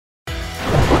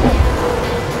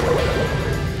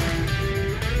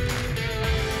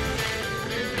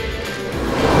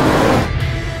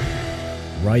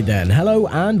Right then, hello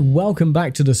and welcome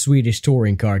back to the Swedish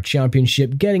Touring Car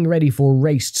Championship, getting ready for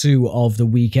race 2 of the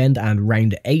weekend and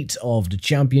round 8 of the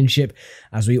championship,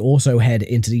 as we also head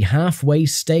into the halfway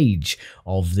stage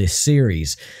of this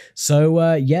series.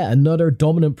 So yeah, another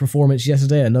dominant performance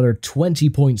yesterday, another 20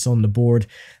 points on the board.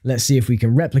 Let's see if we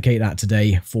can replicate that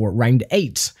today for round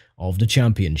 8 of the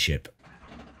championship.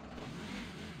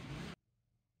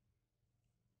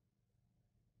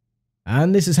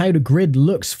 And this is how the grid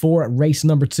looks for race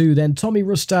number 2. Then Tommy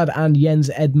Rustad and Jens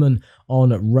Edman on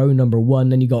row number 1.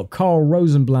 Then you got Carl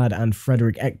Rosenblad and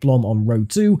Fredrik Ekblom on row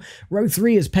 2. Row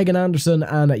 3 is Pegan Andersson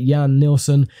and Jan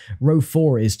Nilsson. Row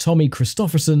 4 is Tommy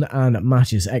Kristoffersson and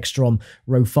Mattias Ekstrom.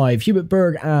 Row 5, Hubert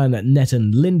Berg and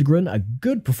Nettan Lindgren. A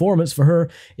good performance for her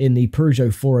in the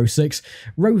Peugeot 406.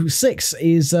 Row 6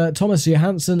 is Thomas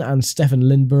Johansson and Stefan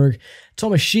Lindberg.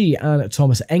 Thomas Shee and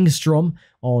Thomas Engstrom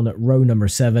on row number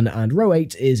 7, and row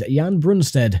 8 is Jan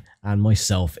Brunstead and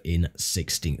myself in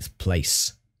 16th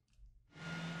place.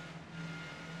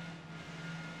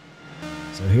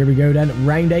 So here we go then,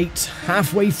 round 8,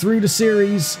 halfway through the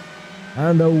series,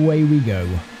 and away we go.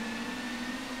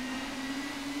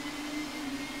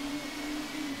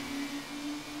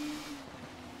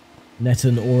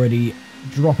 Nettan already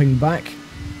dropping back.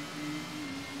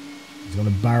 He's going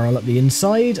to barrel up the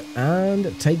inside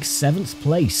and take 7th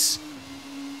place.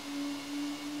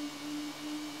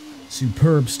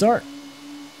 Superb start.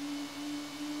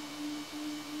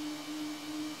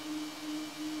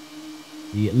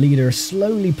 The leader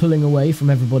slowly pulling away from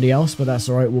everybody else, but that's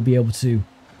alright, we'll be able to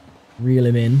reel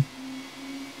him in.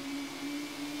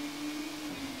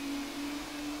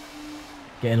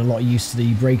 Getting a lot used to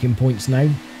the braking points now,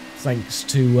 thanks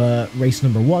to race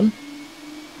number 1.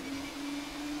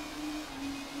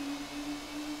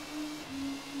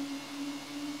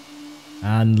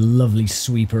 And lovely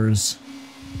sweepers.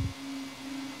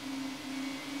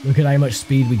 Look at how much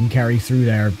speed we can carry through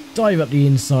there. Dive up the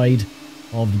inside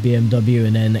of the BMW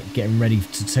and then getting ready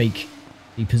to take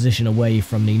the position away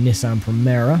from the Nissan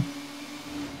Primera.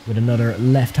 With another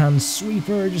left-hand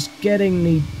sweeper, just getting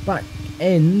the back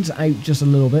end out just a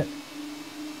little bit.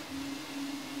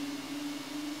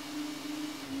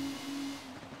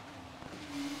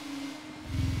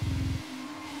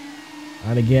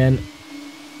 And again,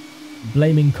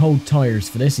 blaming cold tyres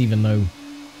for this, even though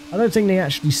I don't think they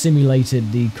actually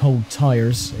simulated the cold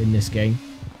tyres in this game.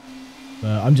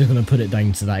 But I'm just going to put it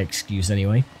down to that excuse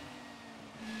anyway.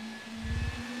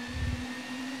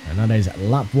 And that is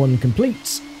lap 1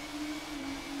 complete.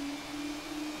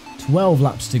 12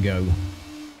 laps to go.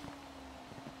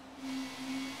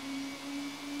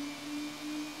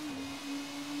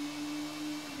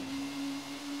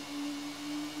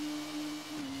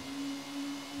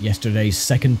 Yesterday's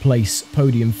second place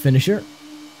podium finisher.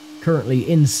 Currently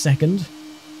in 2nd.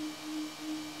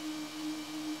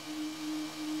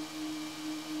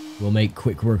 We'll make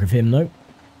quick work of him though.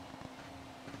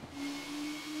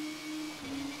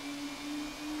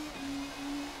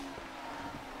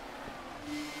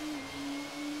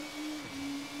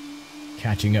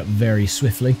 Catching up very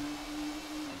swiftly.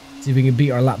 See if we can beat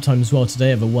our lap time as well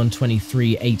today of a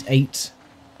 1:23.88.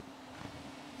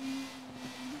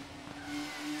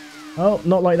 Oh,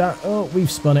 not like that. Oh, we've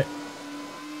spun it.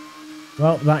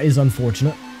 Well, that is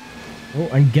unfortunate. Oh,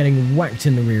 and getting whacked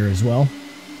in the rear as well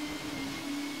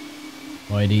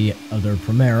by the other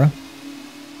Primera.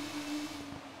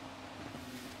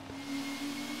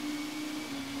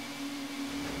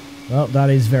 Well, that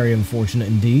is very unfortunate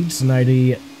indeed. So now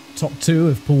the top 2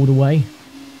 have pulled away.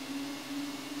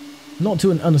 Not to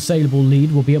an unassailable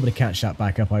lead. We'll be able to catch that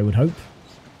back up, I would hope.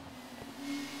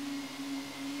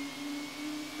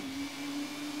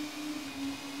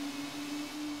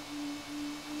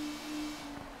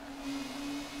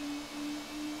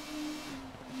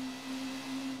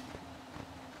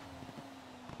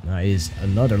 That is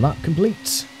another lap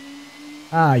complete.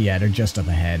 Ah, yeah, they're just up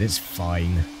ahead. It's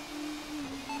fine.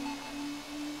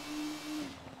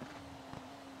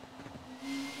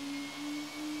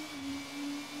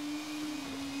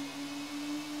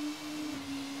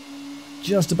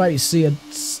 Just about to see a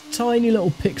tiny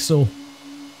little pixel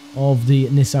of the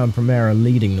Nissan Primera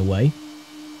leading the way.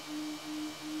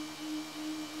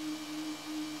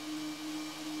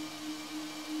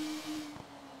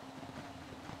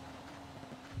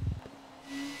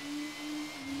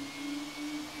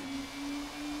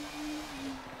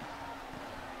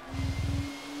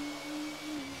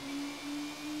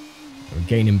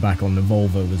 Gaining back on the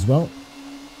Volvo as well.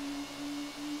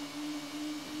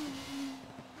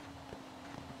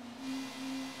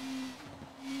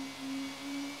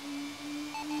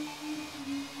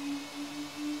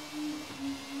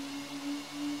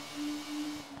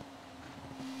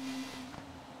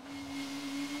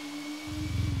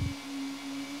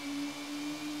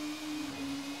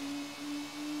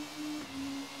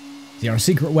 See, our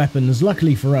secret weapons,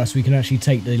 luckily for us, we can actually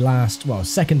take the last, well,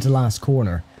 second to last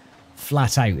corner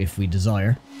flat out if we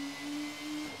desire.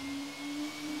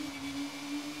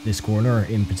 This corner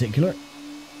in particular.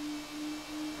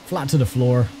 Flat to the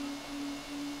floor.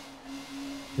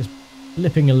 Just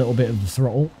blipping a little bit of the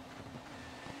throttle.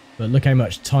 But look how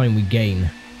much time we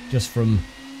gain just from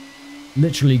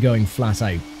literally going flat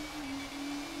out.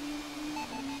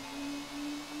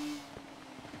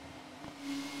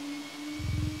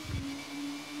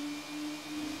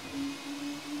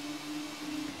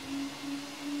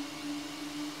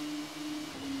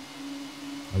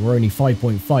 And we're only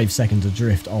 5.5 seconds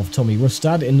adrift of Tommy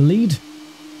Rustad in the lead.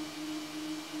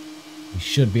 We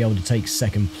should be able to take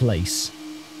second place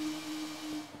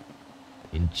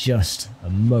in just a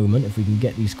moment if we can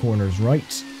get these corners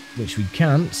right, which we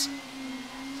can't.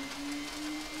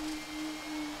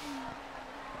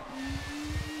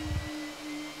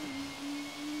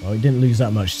 Well, we didn't lose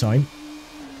that much time.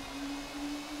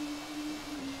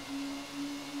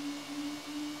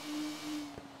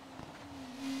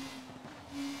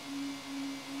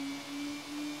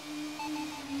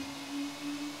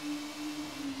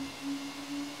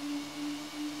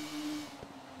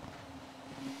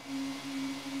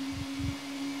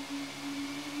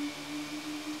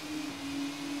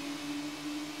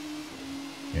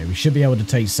 Okay, we should be able to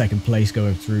take second place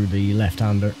going through the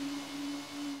left-hander.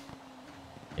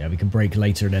 Yeah, we can brake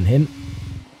later than him.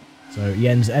 So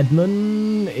Jens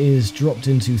Edman is dropped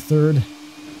into third.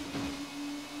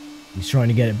 He's trying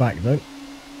to get it back though.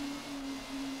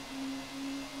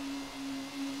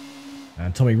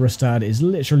 And Tommy Rustad is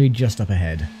literally just up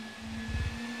ahead.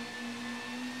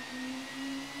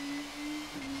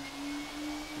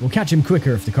 We'll catch him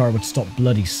quicker if the car would stop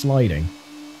bloody sliding.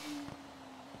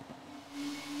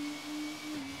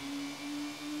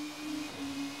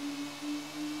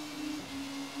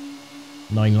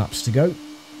 Nine laps to go.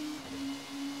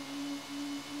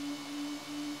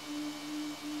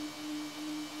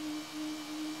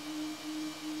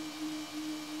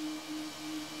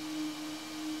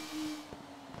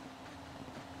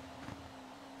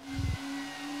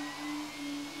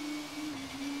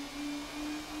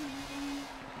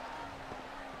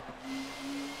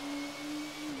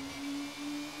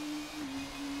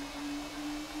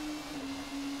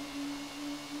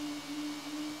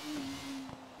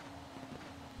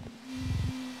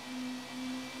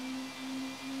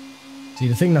 See,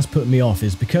 the thing that's putting me off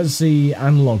is because the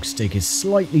analog stick is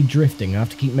slightly drifting, I have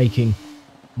to keep making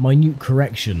minute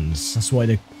corrections. That's why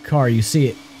the car, you see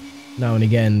it now and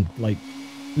again, like,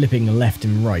 flipping left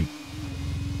and right.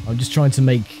 I'm just trying to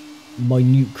make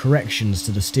minute corrections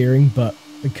to the steering, but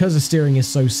because the steering is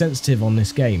so sensitive on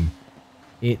this game,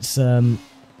 it's a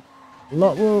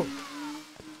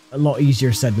lot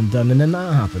easier said than done, and then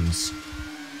that happens.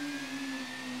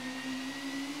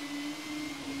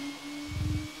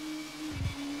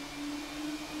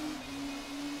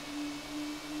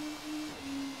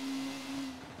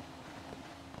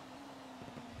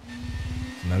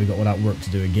 Now we've got all that work to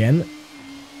do again.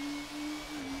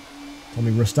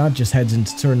 Tommy Rustad just heads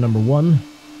into turn number 1.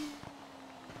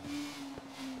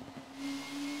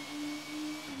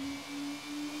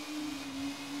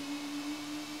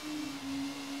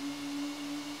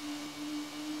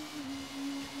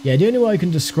 Yeah, the only way I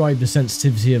can describe the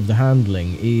sensitivity of the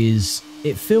handling is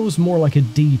it feels more like a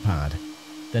D-pad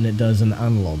than it does an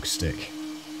analog stick.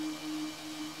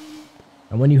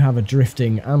 And when you have a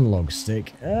drifting analog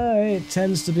stick, it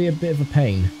tends to be a bit of a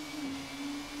pain.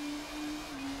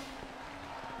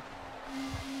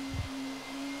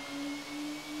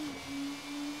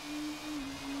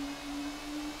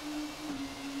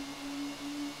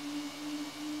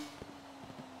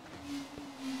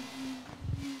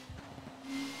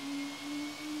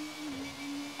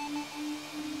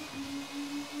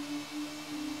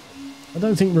 I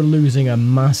don't think we're losing a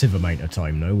massive amount of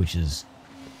time though, which is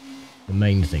the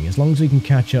main thing. As long as we can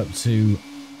catch up to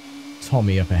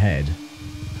Tommy up ahead,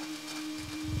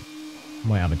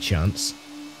 might have a chance.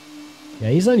 Yeah,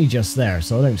 he's only just there,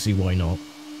 so I don't see why not.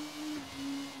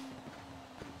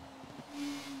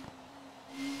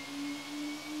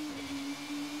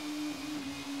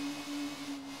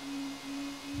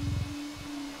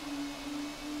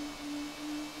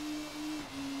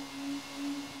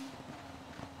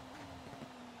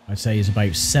 I'd say he's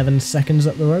about 7 seconds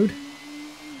up the road.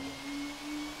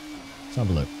 Let's have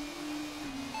a look.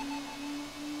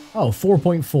 Oh,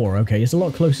 4.4. Okay, it's a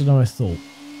lot closer than I thought.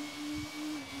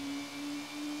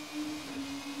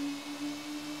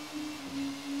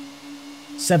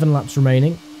 Seven laps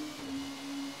remaining.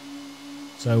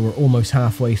 So we're almost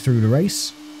halfway through the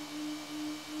race.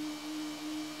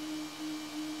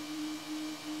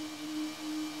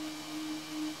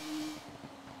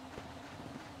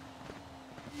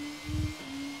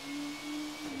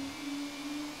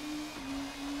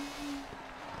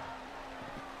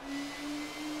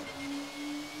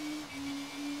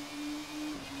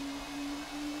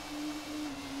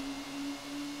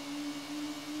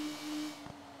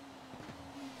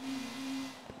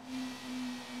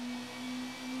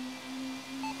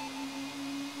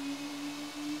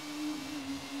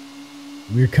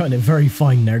 We were cutting it very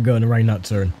fine there going around that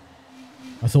turn.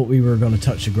 I thought we were going to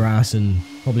touch the grass and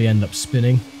probably end up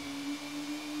spinning.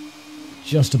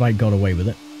 Just about got away with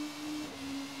it.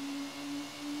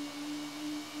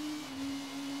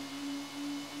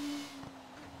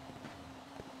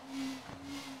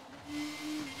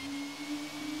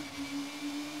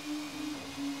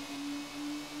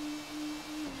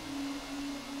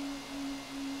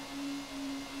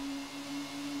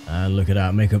 And look at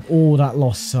that, make up all that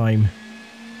lost time.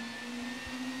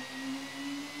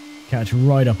 Catch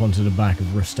right up onto the back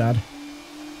of Rustad.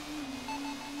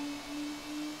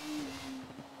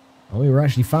 And we were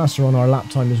actually faster on our lap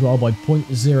time as well by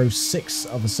 0.06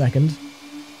 of a second.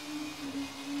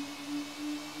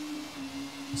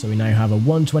 So we now have a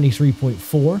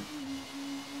 1:23.4.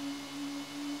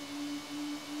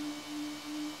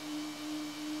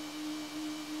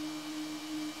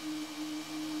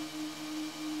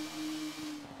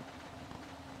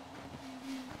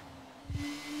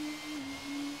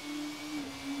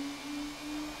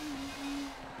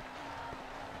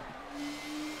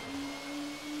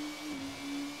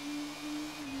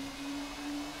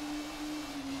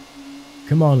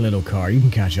 Come on, little car, you can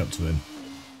catch up to him.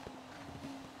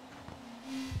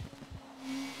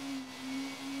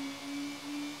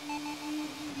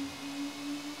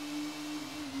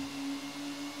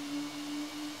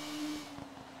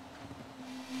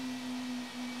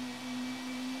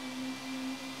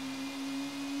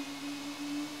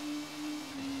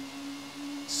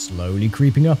 Slowly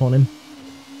creeping up on him.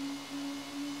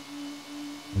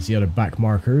 As the other back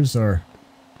markers are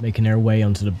making their way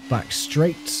onto the back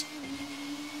straight.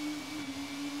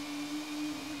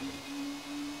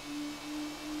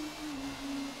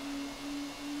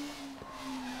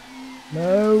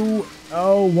 No!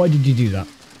 Oh, why did you do that?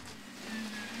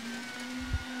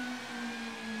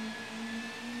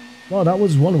 Well, that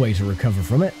was one way to recover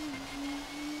from it.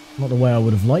 Not the way I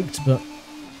would have liked, but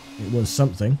it was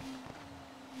something.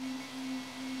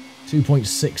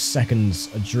 2.6 seconds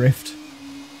adrift.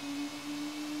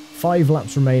 5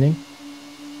 laps remaining.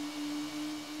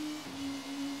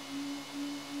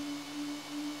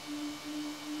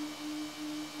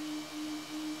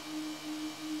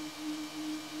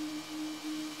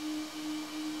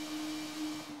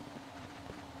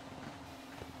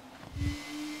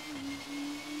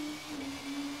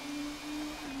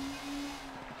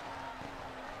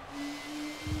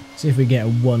 See if we get a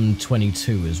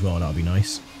 1:22 as well, that'll be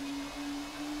nice.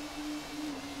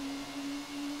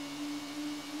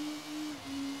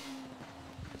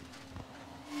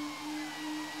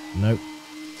 Nope,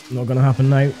 not going to happen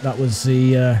now. That was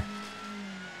the...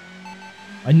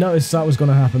 I noticed that was going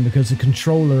to happen because the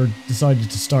controller decided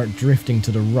to start drifting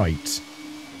to the right.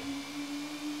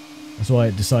 That's why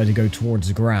it decided to go towards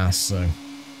the grass, so...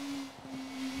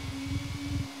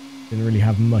 Didn't really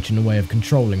have much in the way of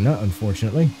controlling that,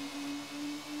 unfortunately.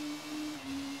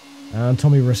 And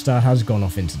Tommy Rustad has gone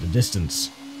off into the distance.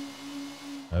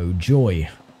 Oh joy.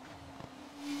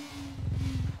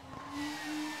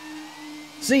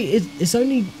 See, it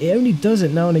only does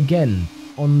it now and again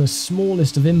on the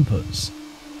smallest of inputs.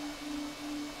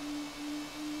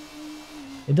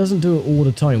 It doesn't do it all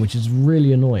the time, which is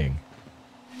really annoying.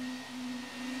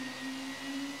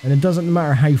 And it doesn't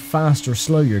matter how fast or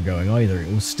slow you're going either,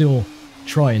 it will still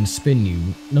try and spin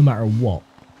you no matter what.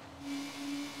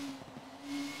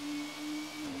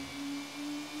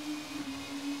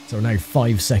 So we're now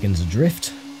 5 seconds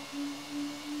adrift.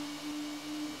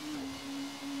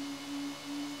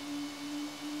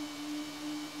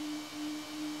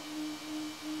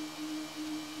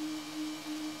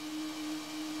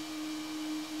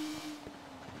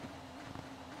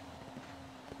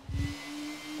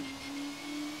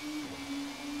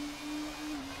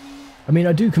 I mean,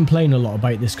 I do complain a lot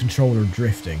about this controller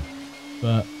drifting,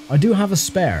 but I do have a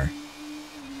spare.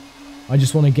 I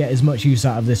just want to get as much use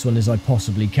out of this one as I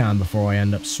possibly can before I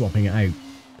end up swapping it out.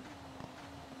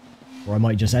 Or I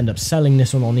might just end up selling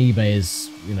this one on eBay as,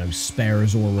 you know,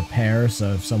 spares or repair,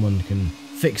 so if someone can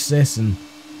fix this and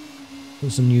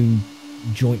put some new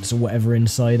joints or whatever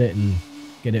inside it and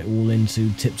get it all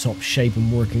into tip-top shape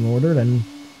and working order, then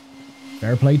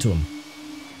fair play to them.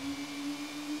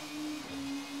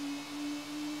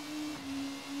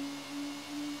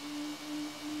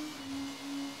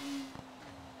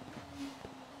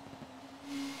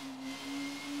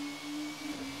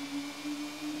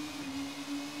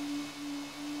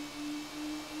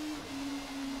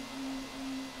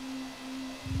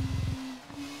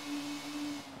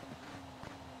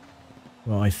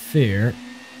 Well, I fear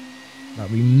that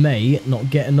we may not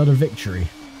get another victory.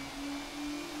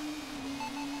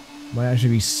 Might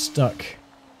actually be stuck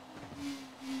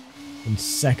in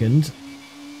second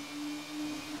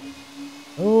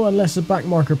Oh, unless the back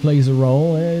marker plays a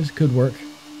role, it could work.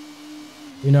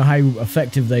 You know how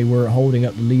effective they were at holding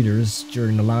up the leaders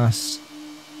during the last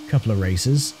couple of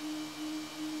races.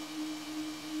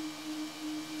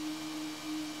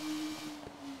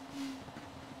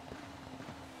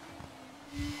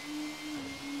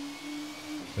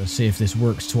 Let's see if this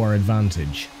works to our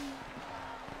advantage.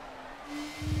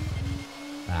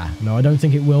 Ah, no, I don't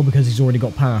think it will because he's already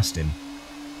got past him.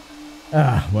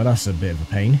 Ah, well, that's a bit of a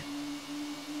pain.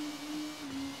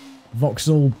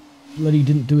 Vauxhall bloody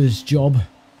didn't do his job.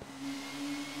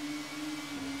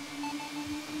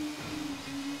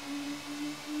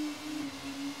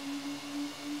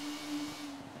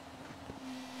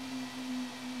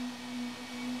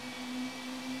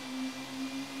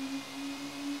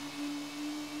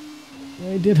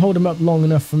 He did hold him up long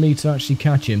enough for me to actually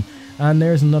catch him. And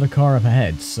there's another car up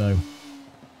ahead, so...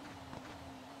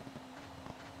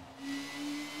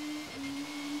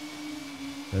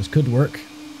 this could work.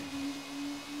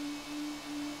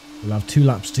 We'll have 2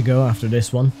 laps to go after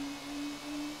this one.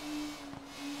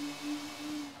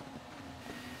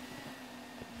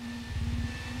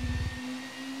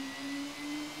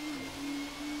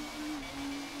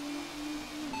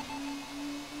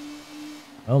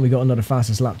 Oh, we got another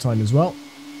fastest lap time as well.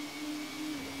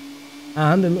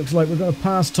 And it looks like we're going to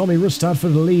pass Tommy Rustad for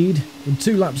the lead with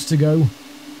 2 laps to go.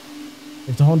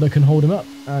 If the Honda can hold him up,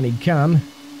 and he can.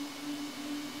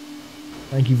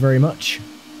 Thank you very much.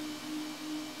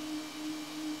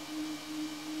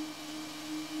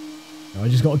 Now I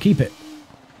just got to keep it.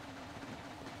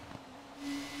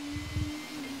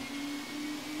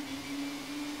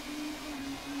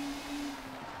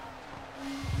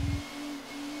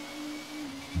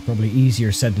 Probably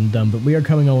easier said than done, but we are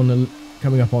coming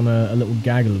up on a little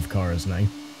gaggle of cars now.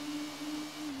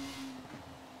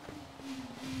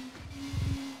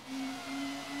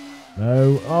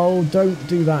 No, oh, don't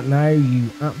do that now, you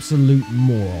absolute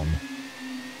moron.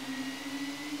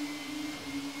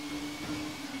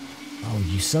 Oh,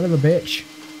 you son of a bitch.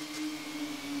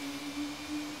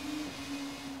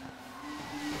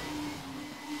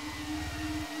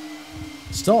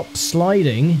 Stop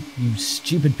sliding, you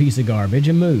stupid piece of garbage,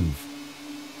 and move.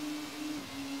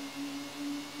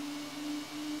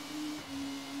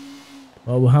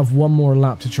 Well, we'll have one more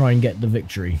lap to try and get the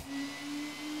victory.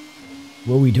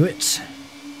 Will we do it?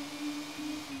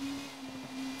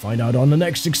 Find out on the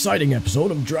next exciting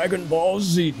episode of Dragon Ball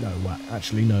Z. No,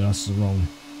 actually, no, that's the wrong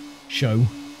show.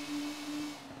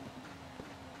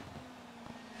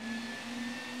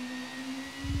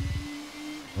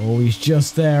 Oh, he's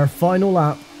just there. Final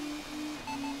lap.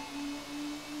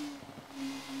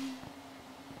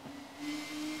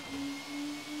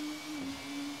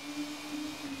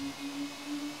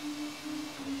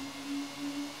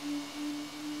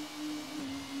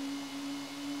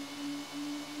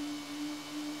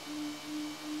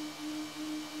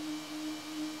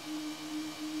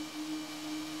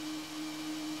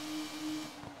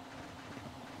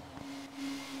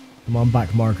 Come on,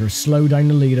 back markers. Slow down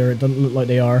the leader. It doesn't look like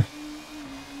they are.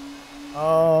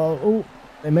 Oh,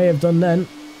 they may have done then.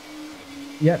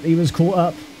 Yep, he was caught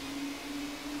up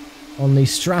on the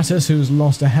Stratus, who's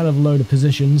lost a hell of a load of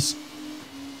positions.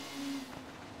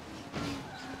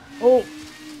 Oh,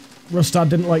 Rustad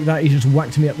didn't like that. He just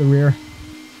whacked me up the rear.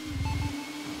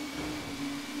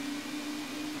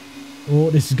 Oh,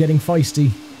 this is getting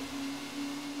feisty.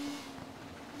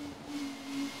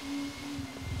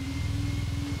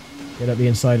 Get up the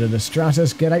inside of the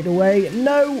Stratus. Get out the way.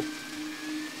 No!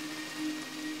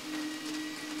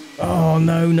 Oh,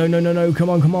 no, no, no, no, no. Come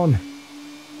on, come on.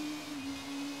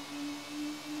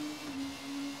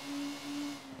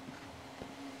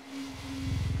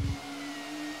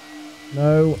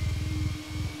 No.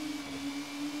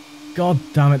 God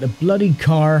damn it. The bloody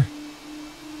car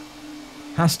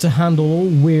has to handle all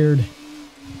weird.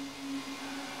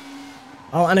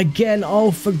 Oh, and again, oh,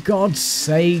 for God's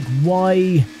sake,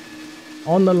 why?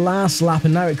 On the last lap,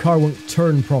 and now the car won't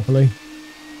turn properly.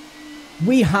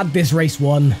 We had this race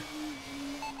won.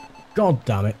 God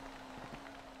damn it.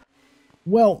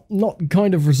 Well, not the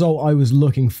kind of result I was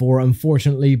looking for,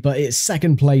 unfortunately, but it's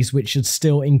second place, which should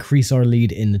still increase our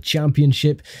lead in the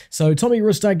championship. So Tommy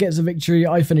Rustad gets a victory,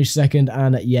 I finished second,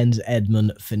 and Jens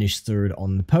Edman finished third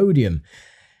on the podium.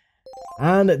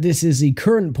 And this is the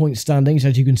current point standings.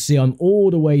 As you can see, I'm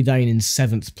all the way down in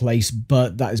 7th place,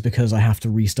 but that is because I have to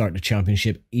restart the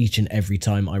championship each and every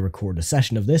time I record a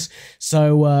session of this.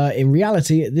 So in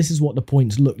reality, this is what the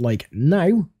points look like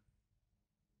now.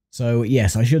 So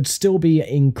yes, I should still be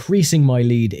increasing my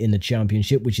lead in the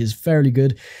championship, which is fairly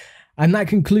good. And that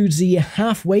concludes the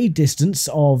halfway distance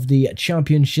of the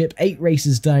championship. 8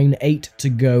 races down, 8 to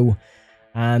go.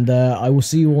 And I will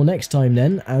see you all next time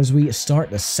then, as we start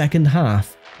the second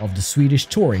half of the Swedish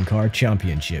Touring Car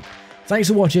Championship. Thanks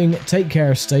for watching, take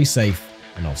care, stay safe,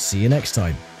 and I'll see you next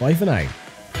time. Bye for now.